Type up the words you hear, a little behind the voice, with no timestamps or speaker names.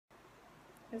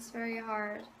It's very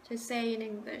hard to say in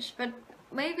English, but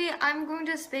maybe I'm going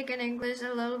to speak in English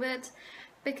a little bit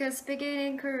because speaking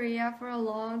in Korea for a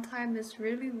long time is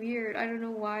really weird. I don't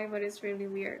know why, but it's really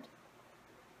weird.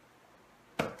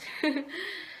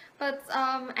 But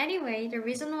anyway, the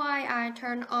reason why I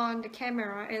turned on the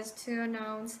camera is to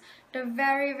announce the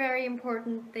very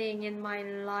important thing in my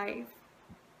life.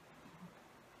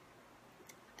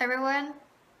 Everyone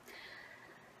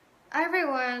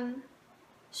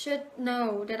should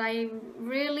know that I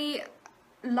really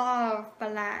love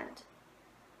ballet.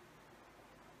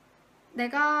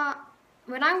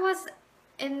 When I was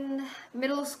in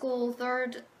middle school,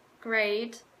 3rd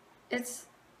grade, it's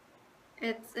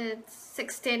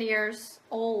 16 years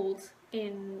old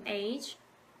in age,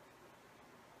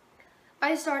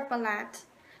 I start ballet.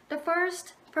 The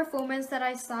first performance that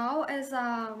I saw is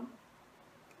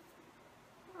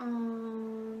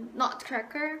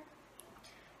Nutcracker,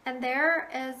 and there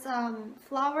is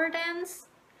flower dance,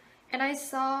 and I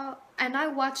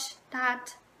watched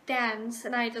that dance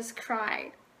and I just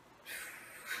cried.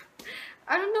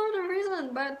 I don't know the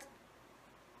reason, but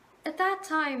at that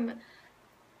time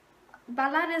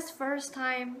ballet is first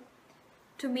time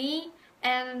to me,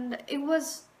 and it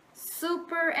was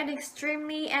super and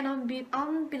extremely and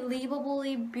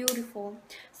unbelievably beautiful.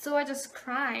 So I just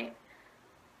cried,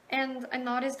 and I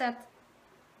noticed that,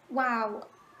 wow,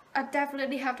 I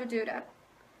definitely have to do that.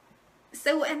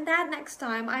 So, and that next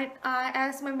time I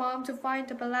asked my mom to find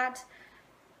the ballet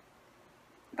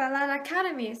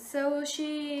academy, so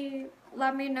she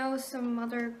let me know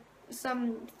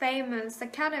some famous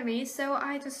academy, so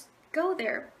I just go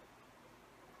there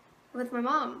with my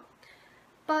mom.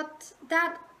 But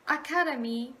that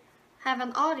academy have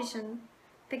an audition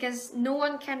because no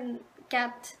one can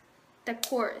get the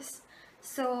course.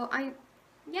 So I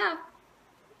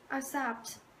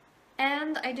accept,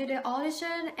 and I did the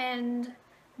audition, and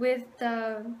with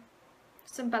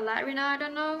some ballerina, I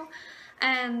don't know,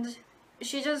 and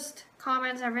she just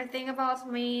comments everything about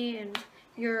me, and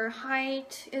your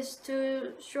height is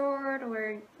too short,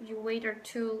 or your weight are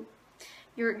too,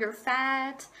 you're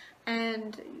fat,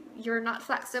 and you're not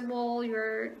flexible,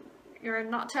 you're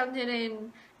not talented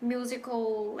in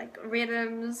musical like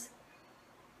rhythms.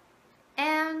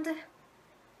 And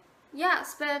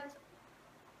yes, but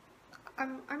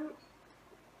I'm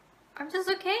just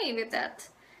okay with that.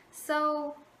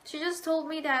 So she just told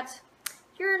me that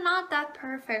you're not that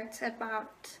perfect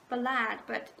about ballet,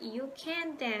 but you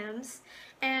can dance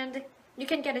and you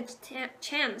can get a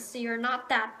chance. You're not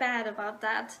that bad about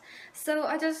that. So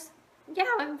I just,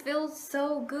 I feel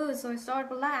so good, so I started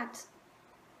ballet.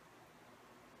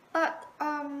 But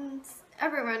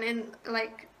everyone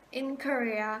in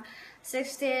Korea,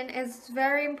 16 is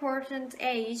very important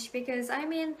age because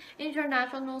I'm in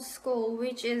international school,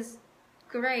 which is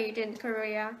great in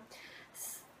Korea.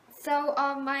 So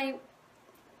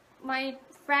my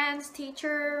friends,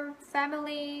 teacher,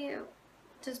 family,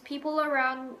 just people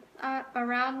around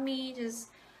me just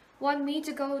want me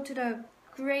to go to the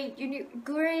great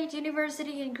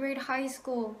university and great high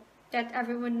school that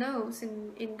everyone knows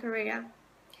in Korea.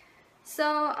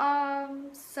 So I'm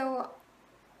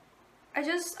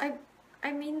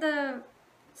in the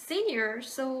senior,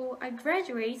 so I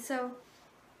graduate, so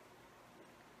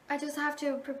I just have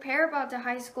to prepare about the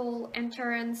high school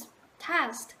entrance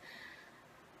test.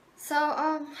 So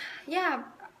I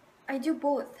do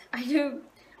both.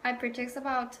 I practice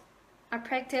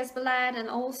ballet, and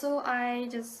also I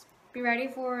just be ready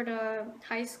for the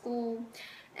high school,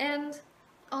 and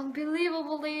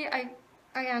unbelievably I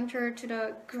entered to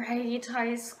the great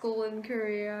high school in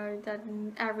Korea that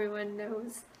everyone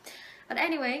knows. But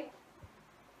anyway,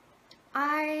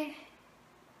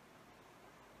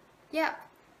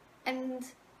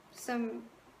 and some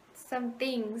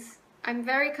things I'm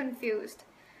very confused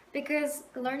because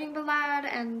learning ballet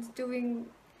and going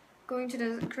to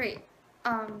the great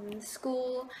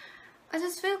school, I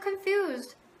just feel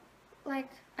confused. Like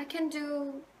I can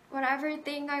do whatever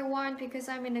thing I want because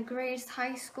I'm in a great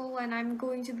high school and I'm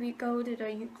going to go to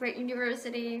the great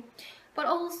university, but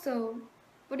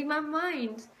in my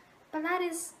mind,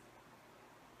 ballet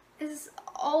is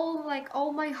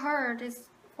all my heart is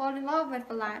fall in love with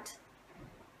ballet.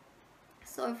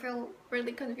 So I feel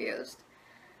really confused.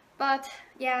 But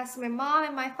yes, my mom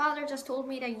and my father just told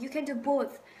me that you can do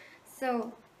both.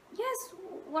 So yes,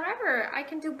 whatever, I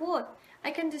can do both.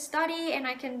 I can just study and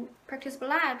I can practice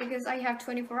ballet because I have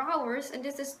 24 hours, and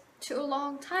this is too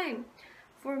long time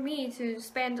for me to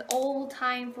spend all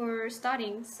time for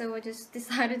studying. So I just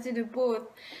decided to do both.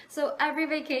 So every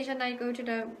vacation I go to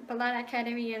the ballet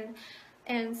academy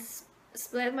and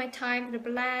split my time to the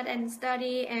ballet and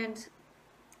study, and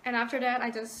and after that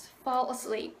I just fall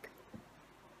asleep.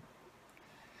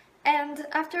 And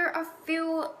after a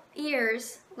few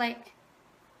years, like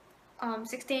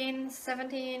 16,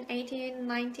 17, 18,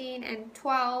 19, and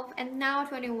 12, and now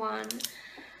 21,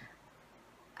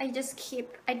 I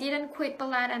didn't quit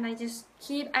ballet, and I just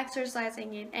keep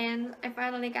exercising it, and I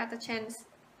finally got the chance.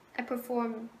 I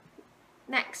perform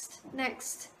next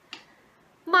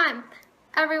month.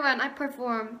 Everyone, I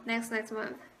perform next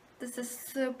month. This is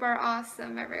super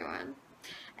awesome, everyone.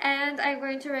 And I'm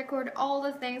going to record all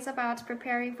the things about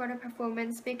preparing for the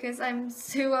performance because I'm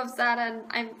so upset and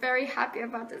I'm very happy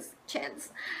about this chance.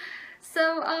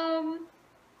 So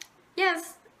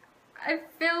yes, I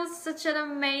feel such an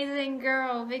amazing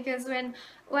girl because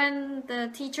when the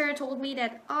teacher told me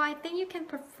that, oh, I think you can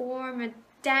perform a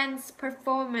dance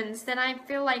performance, then I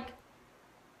feel like,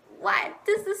 what?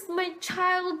 This is my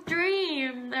child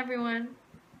dream, everyone.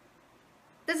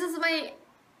 This is my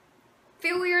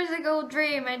few years ago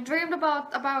dream. I dreamed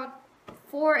about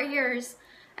 4 years.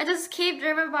 I just keep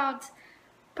dreaming about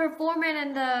performing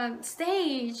in the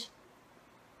stage.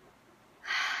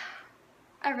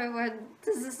 Everyone,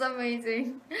 this is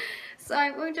amazing. So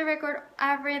I'm going to record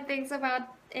everything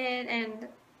about it, and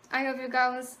I hope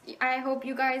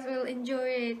you guys will enjoy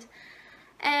it.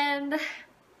 And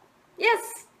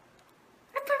yes,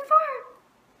 I perform.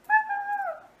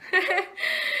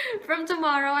 From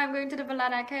tomorrow I'm going to the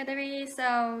Ballet Academy,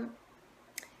 so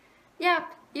yeah,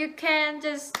 you can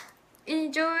just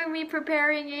enjoy me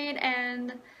preparing it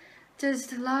and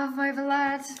just love my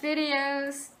ballet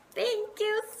videos. Thank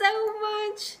you so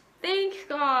much. Thank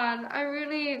God.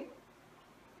 I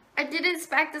didn't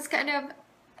expect this kind of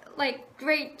like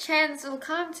great chance will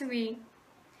come to me.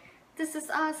 This is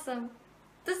awesome.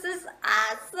 This is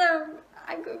awesome.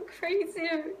 I'm going crazy.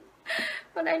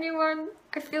 But anyone,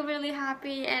 I feel really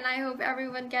happy, and I hope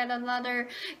everyone get another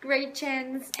great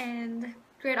chance and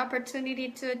great opportunity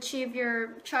to achieve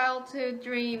your childhood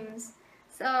dreams.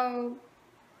 So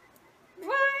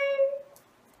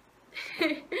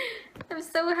bye. I'm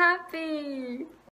so happy.